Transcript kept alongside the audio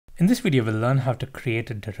In this video, we'll learn how to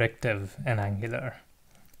create a directive in Angular.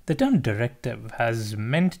 The term directive has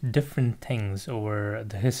meant different things over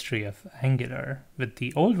the history of Angular. With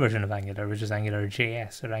the old version of Angular, which is Angular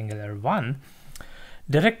JS or Angular 1,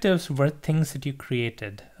 directives were things that you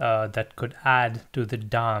created that could add to the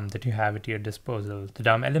DOM that you have at your disposal, the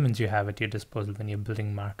DOM elements you have at your disposal when you're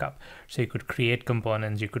building markup. So you could create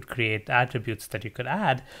components, you could create attributes that you could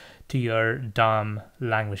add to your DOM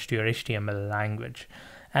language, to your HTML language.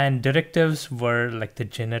 And directives were like the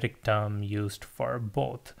generic term used for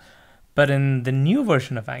both. But in the new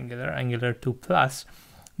version of Angular, Angular 2+,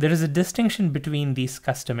 there is a distinction between these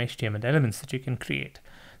custom HTML elements that you can create.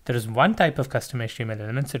 There is one type of custom HTML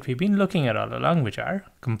elements that we've been looking at all along, which are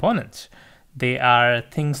components. They are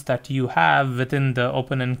things that you have within the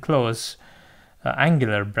open and close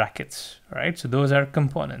Angular brackets, right? So those are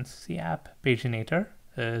components. The app paginator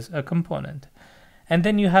is a component. And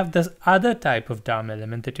then you have this other type of DOM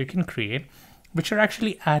element that you can create, which are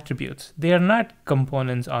actually attributes. They are not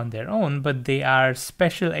components on their own, but they are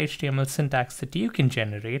special HTML syntax that you can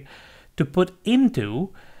generate to put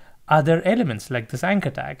into other elements like this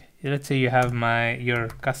anchor tag. Let's say you have your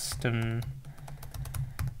custom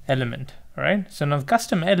element, all right? So now the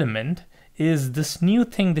custom element is this new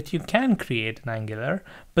thing that you can create in Angular,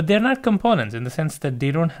 but they're not components in the sense that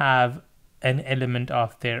they don't have an element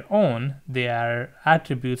of their own. They are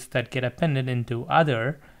attributes that get appended into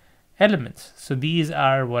other elements. So these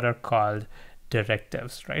are what are called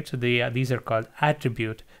directives, right? So these are called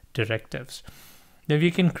attribute directives. Now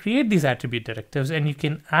you can create these attribute directives and you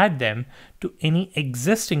can add them to any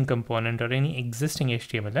existing component or any existing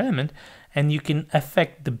HTML element, and you can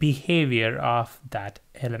affect the behavior of that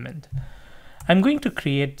element. I'm going to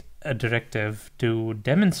create a directive to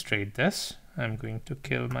demonstrate this. I'm going to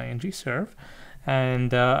kill my ngserve,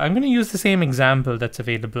 and I'm going to use the same example that's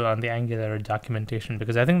available on the Angular documentation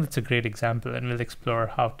because I think that's a great example, and we'll explore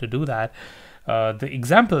how to do that. The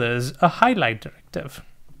example is a highlight directive.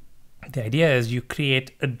 The idea is you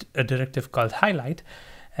create a directive called highlight,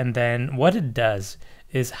 and then what it does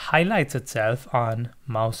is highlights itself on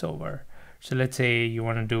mouse over. So let's say you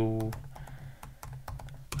want to do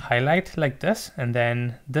highlight like this, and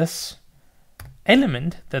then this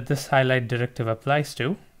element that this highlight directive applies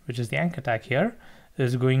to, which is the anchor tag here,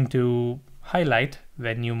 is going to highlight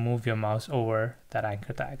when you move your mouse over that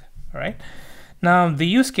anchor tag. All right. Now the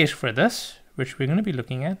use case for this, which we're going to be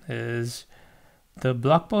looking at, is the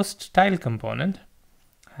blog post title component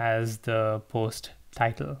has the post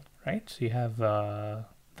title, right? So you have the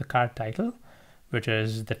card title, which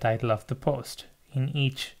is the title of the post in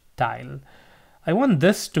each tile. I want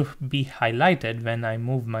this to be highlighted when I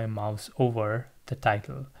move my mouse over the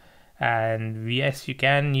title. And yes, you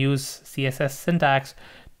can use CSS syntax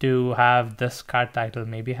to have this card title,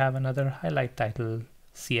 maybe have another highlight title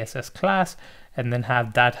CSS class, and then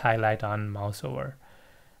have that highlight on mouse over.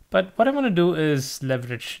 But what I want to do is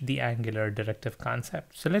leverage the Angular directive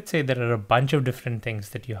concept. So let's say there are a bunch of different things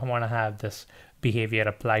that you want to have this behavior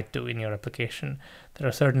applied to in your application. There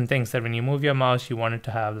are certain things that when you move your mouse, you want it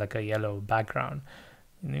to have like a yellow background.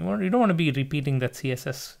 You don't want to be repeating that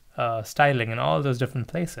CSS styling in all those different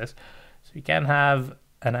places. So you can have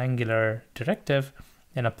an Angular directive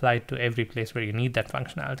and apply it to every place where you need that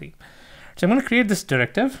functionality. So I'm going to create this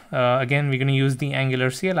directive. Again, we're going to use the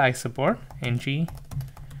Angular CLI support, ng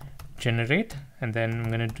generate, and then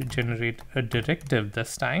I'm going to generate a directive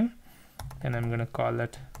this time, and I'm going to call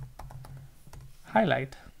it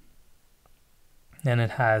highlight. Then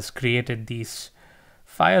it has created these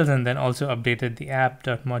files and then also updated the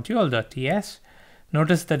app.module.ts.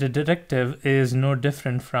 Notice that a directive is no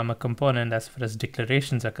different from a component as far as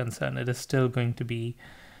declarations are concerned. It is still going to be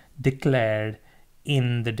declared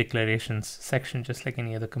in the declarations section, just like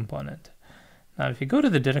any other component. Now, if you go to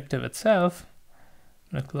the directive itself,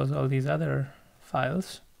 I'm going to close all these other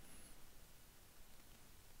files.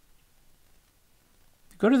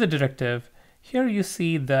 Go to the directive. Here you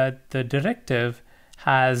see that the directive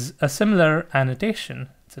has a similar annotation.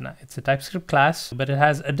 It's a TypeScript class, but it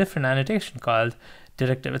has a different annotation called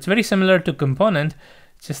directive. It's very similar to component,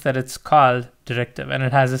 just that it's called directive, and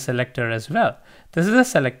it has a selector as well. This is a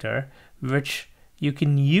selector which you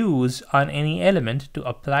can use on any element to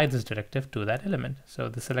apply this directive to that element. So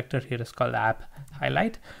the selector here is called app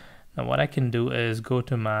highlight. Now what I can do is go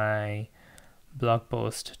to my blog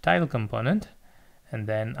post title component and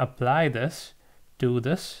then apply this to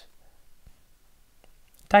this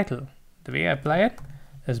title. The way I apply it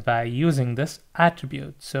is by using this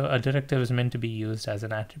attribute. So a directive is meant to be used as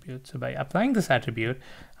an attribute. So by applying this attribute,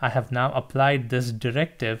 I have now applied this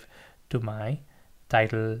directive to my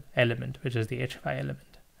title element, which is the h5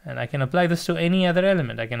 element. And I can apply this to any other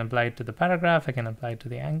element. I can apply it to the paragraph. I can apply it to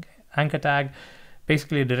the anchor tag.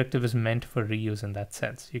 Basically, a directive is meant for reuse in that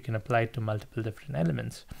sense. You can apply it to multiple different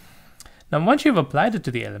elements. Now, once you've applied it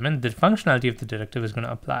to the element, the functionality of the directive is going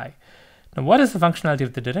to apply. Now, what is the functionality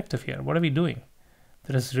of the directive here? What are we doing?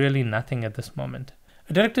 There is really nothing at this moment.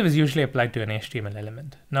 A directive is usually applied to an HTML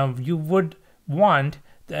element. Now, you would want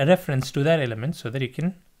a reference to that element so that you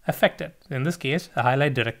can affect it. In this case, a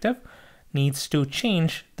highlight directive needs to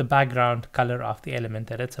change the background color of the element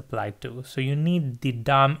that it's applied to. So you need the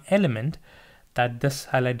DOM element that this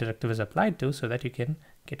highlight directive is applied to so that you can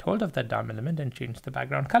get hold of that DOM element and change the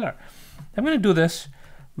background color. I'm going to do this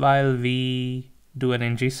while we do an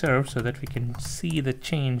ng serve so that we can see the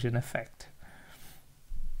change in effect.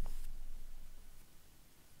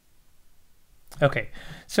 Okay,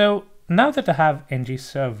 so now that I have ng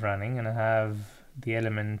serve running and I have the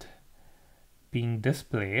element being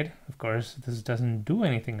displayed, of course, this doesn't do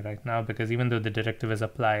anything right now because even though the directive is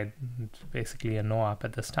applied, it's basically a no-op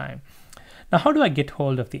at this time. Now, how do I get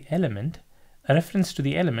hold of the element, a reference to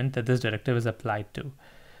the element that this directive is applied to?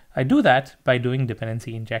 I do that by doing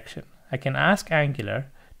dependency injection. I can ask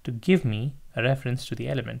Angular to give me a reference to the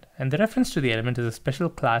element, and the reference to the element is a special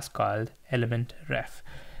class called element_ref.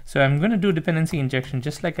 So I'm going to do dependency injection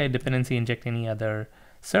just like I dependency inject any other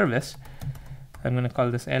service. I'm going to call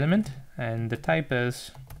this element, and the type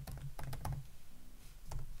is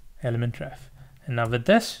element_ref. And now with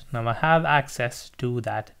this, now I have access to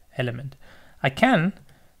that element. I can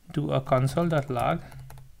do a console.log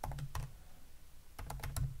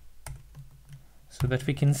so that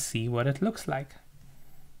we can see what it looks like.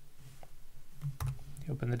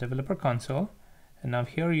 You open the developer console, and now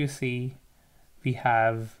here you see we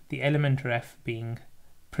have the element_ref being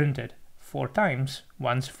printed 4 times,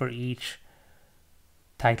 once for each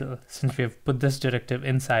title. Since we have put this directive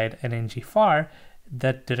inside an ng_var,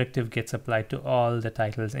 that directive gets applied to all the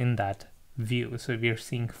titles in that view. So we are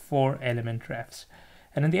seeing 4 element_refs.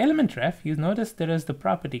 And in the element_ref, you notice there is the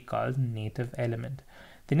property called native element.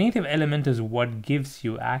 The native element is what gives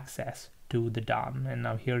you access to the DOM. And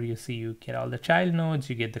now here you see you get all the child nodes,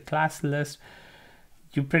 you get the class list.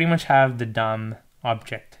 You pretty much have the DOM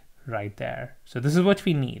object right there. So this is what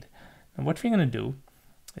we need. And what we're going to do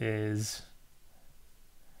is,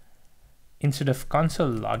 instead of console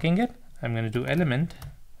logging it, I'm going to do element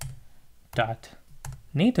dot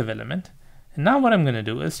native element. And now what I'm going to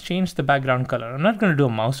do is change the background color. I'm not going to do a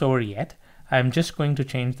mouse over yet. I'm just going to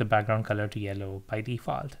change the background color to yellow by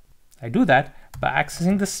default. I do that by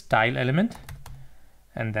accessing the style element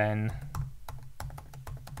and then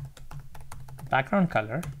background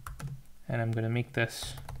color, and I'm going to make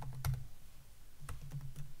this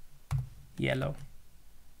yellow.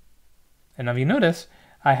 And now you notice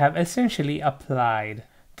I have essentially applied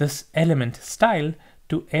this element style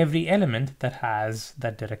to every element that has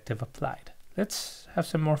that directive applied. Let's have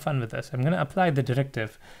some more fun with this. I'm going to apply the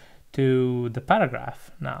directive to the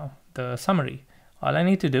paragraph now, the summary. All I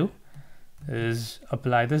need to do is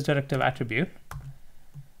apply this directive attribute,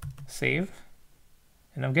 save,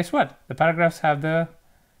 and now guess what? The paragraphs have the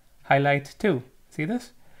highlight too. See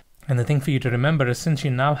this? And the thing for you to remember is, since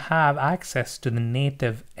you now have access to the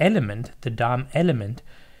native element, the DOM element,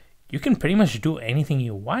 you can pretty much do anything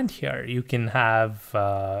you want here. You can have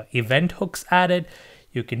event hooks added.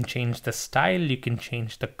 You can change the style. You can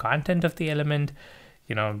change the content of the element.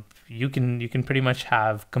 You know, you can pretty much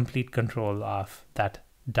have complete control of that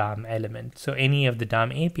DOM element. So any of the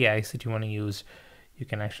DOM APIs that you want to use, you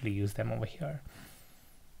can actually use them over here.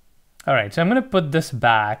 All right, so I'm going to put this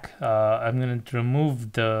back. I'm going to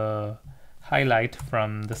remove the highlight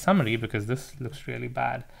from the summary because this looks really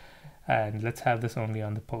bad. And let's have this only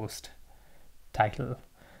on the post title.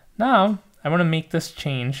 Now, I want to make this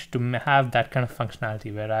change to have that kind of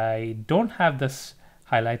functionality where I don't have this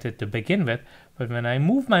highlighted to begin with, but when I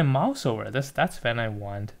move my mouse over this, that's when I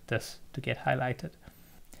want this to get highlighted.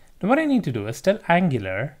 Now, what I need to do is tell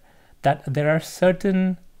Angular that there are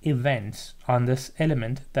certain events on this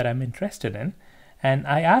element that I'm interested in, and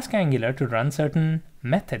I ask Angular to run certain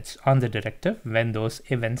methods on the directive when those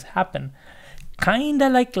events happen. Kinda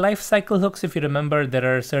like lifecycle hooks. If you remember,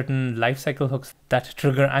 there are certain lifecycle hooks that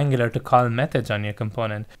trigger Angular to call methods on your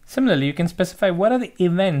component. Similarly, you can specify what are the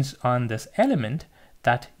events on this element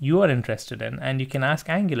that you are interested in, and you can ask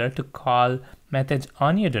Angular to call methods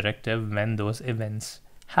on your directive when those events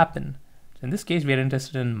happen. In this case, we are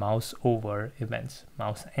interested in mouse over events,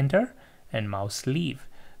 mouse enter and mouse leave.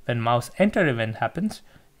 When mouse enter event happens,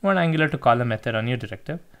 you want Angular to call a method on your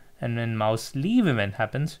directive. And when mouse leave event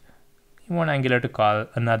happens, you want Angular to call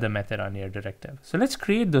another method on your directive. So let's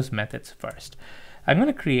create those methods first. I'm going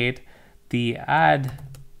to create the add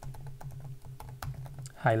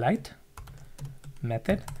highlight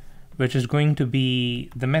method, which is going to be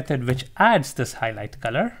the method which adds this highlight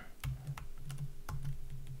color.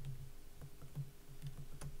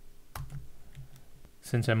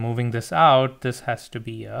 Since I'm moving this out, this has to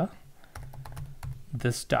be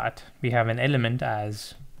this dot. We have an element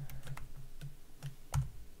as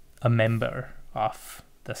a member of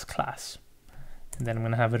this class. And then I'm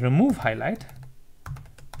going to have a remove highlight.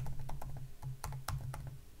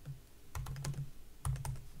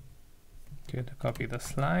 Okay, to copy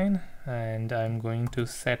this line, and I'm going to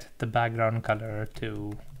set the background color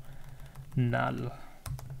to null.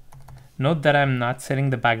 Note that I'm not setting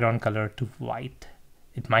the background color to white.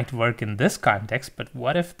 It might work in this context, but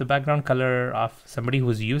what if the background color of somebody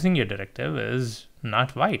who's using your directive is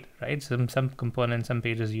not white, right? Some component, some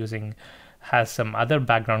page is using has some other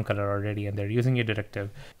background color already, and they're using your directive.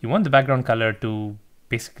 You want the background color to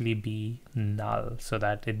basically be null so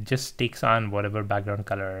that it just takes on whatever background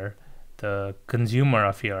color the consumer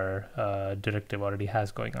of your directive already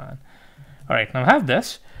has going on. All right, now I have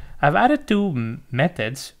this. I've added two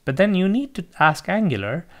methods, but then you need to ask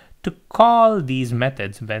Angular to call these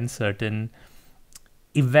methods when certain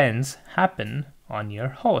events happen on your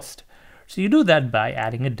host. So you do that by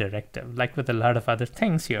adding a directive. Like with a lot of other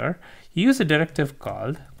things here, you use a directive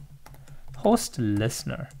called host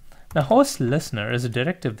listener. The host listener is a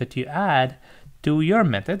directive that you add to your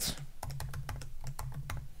methods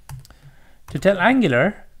to tell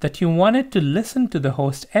Angular that you want it to listen to the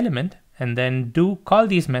host element and then call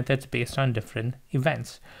these methods based on different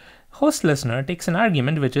events. Host listener takes an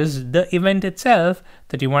argument, which is the event itself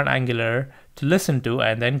that you want Angular to listen to,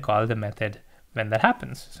 and then call the method when that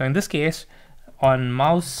happens. So in this case, on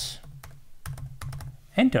mouse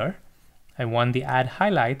enter, I want the add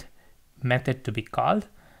highlight method to be called,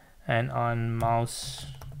 and on mouse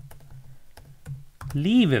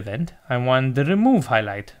leave event, I want the remove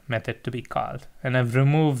highlight method to be called. And I've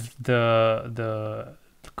removed the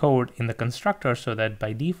code in the constructor so that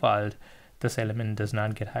by default, this element does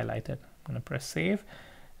not get highlighted. I'm going to press save.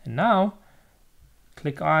 And now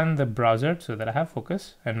click on the browser so that I have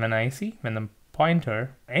focus. And when the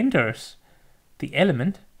pointer enters the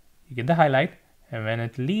element, you get the highlight. And when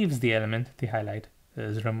it leaves the element, the highlight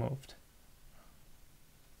is removed.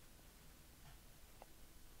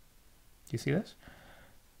 Do you see this?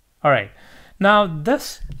 All right. Now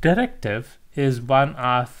this directive is one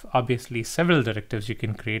of obviously several directives you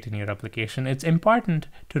can create in your application. It's important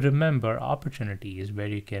to remember opportunities where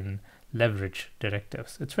you can leverage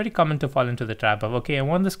directives. It's very common to fall into the trap of, okay, I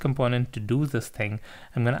want this component to do this thing.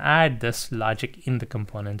 I'm going to add this logic in the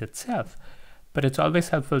component itself. But it's always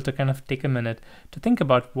helpful to kind of take a minute to think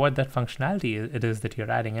about what that functionality it is that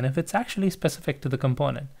you're adding, and if it's actually specific to the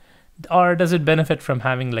component. Or does it benefit from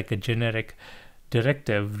having like a generic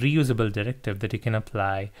directive, reusable directive that you can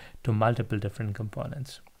apply to multiple different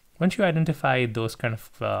components? Once you identify those kind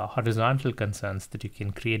of horizontal concerns that you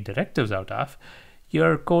can create directives out of,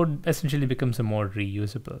 your code essentially becomes a more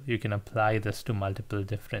reusable. You can apply this to multiple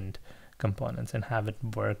different components and have it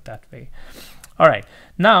work that way. All right,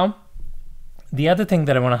 now the other thing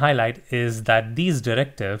that I want to highlight is that these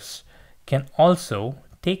directives can also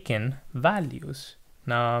take in values.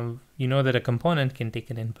 Now, you know that a component can take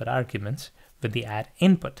in input arguments with the add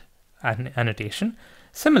input annotation.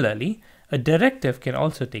 Similarly, a directive can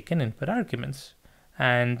also take in input arguments.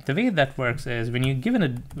 And the way that works is when you give a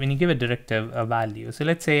directive a value. So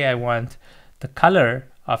let's say I want the color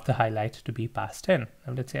of the highlight to be passed in.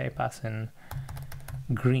 Now let's say I pass in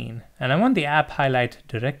green, and I want the app highlight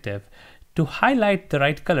directive to highlight the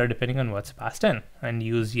right color depending on what's passed in, and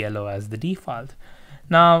use yellow as the default.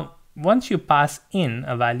 Now, once you pass in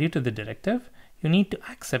a value to the directive, you need to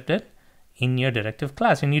accept it in your directive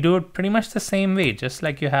class, and you do it pretty much the same way. Just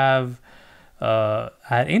like you have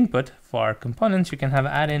add input for components, you can have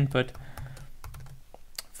add input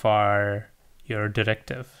for your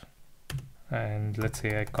directive. And let's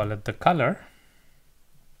say I call it the color,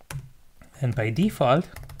 and by default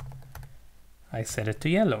I set it to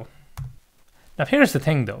yellow. Now here's the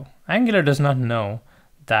thing though, Angular does not know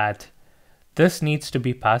that this needs to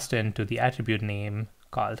be passed into the attribute name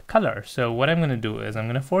called color. So what I'm going to do is I'm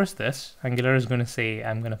going to force this. Angular is going to say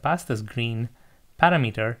I'm going to pass this green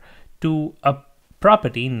parameter to a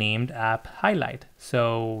property named app highlight.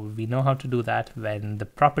 So we know how to do that when the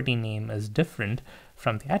property name is different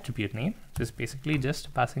from the attribute name. Just basically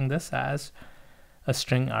just passing this as a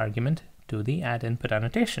string argument to the add input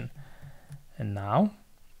annotation. And now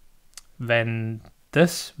when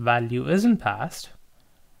this value isn't passed,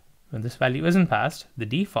 the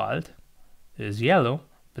default is yellow,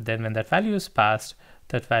 but then when that value is passed,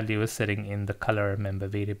 that value is sitting in the color member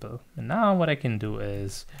variable. And now what I can do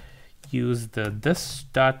is use the this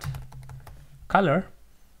dot color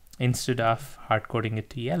instead of hard coding it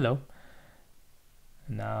to yellow.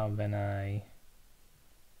 Now when I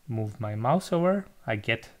move my mouse over, I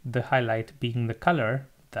get the highlight being the color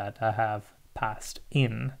that I have passed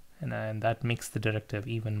in, and that makes the directive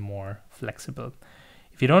even more flexible.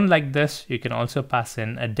 If you don't like this, you can also pass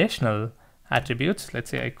in additional attributes.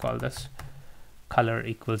 Let's say I call this color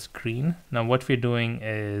equals green. Now what we're doing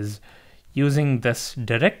is using this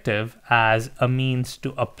directive as a means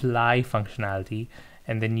to apply functionality,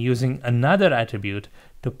 and then using another attribute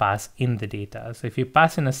to pass in the data. So if you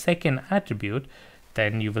pass in a second attribute,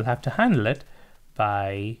 then you will have to handle it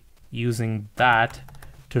by using that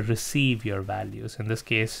to receive your values. In this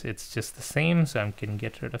case, it's just the same, so I can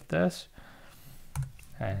get rid of this.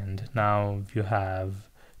 And now you have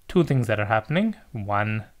two things that are happening.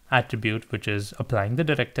 One attribute, which is applying the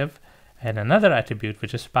directive, and another attribute,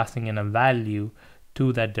 which is passing in a value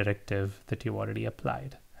to that directive that you already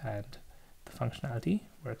applied. And the functionality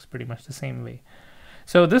works pretty much the same way.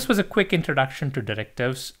 So this was a quick introduction to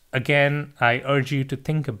directives. Again, I urge you to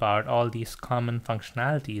think about all these common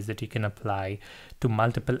functionalities that you can apply to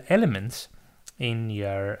multiple elements in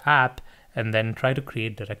your app, and then try to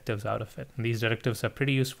create directives out of it. And these directives are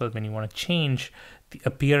pretty useful when you want to change the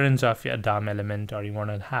appearance of your DOM element, or you want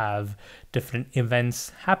to have different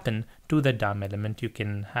events happen to the DOM element. You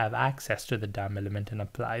can have access to the DOM element and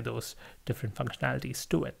apply those different functionalities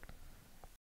to it.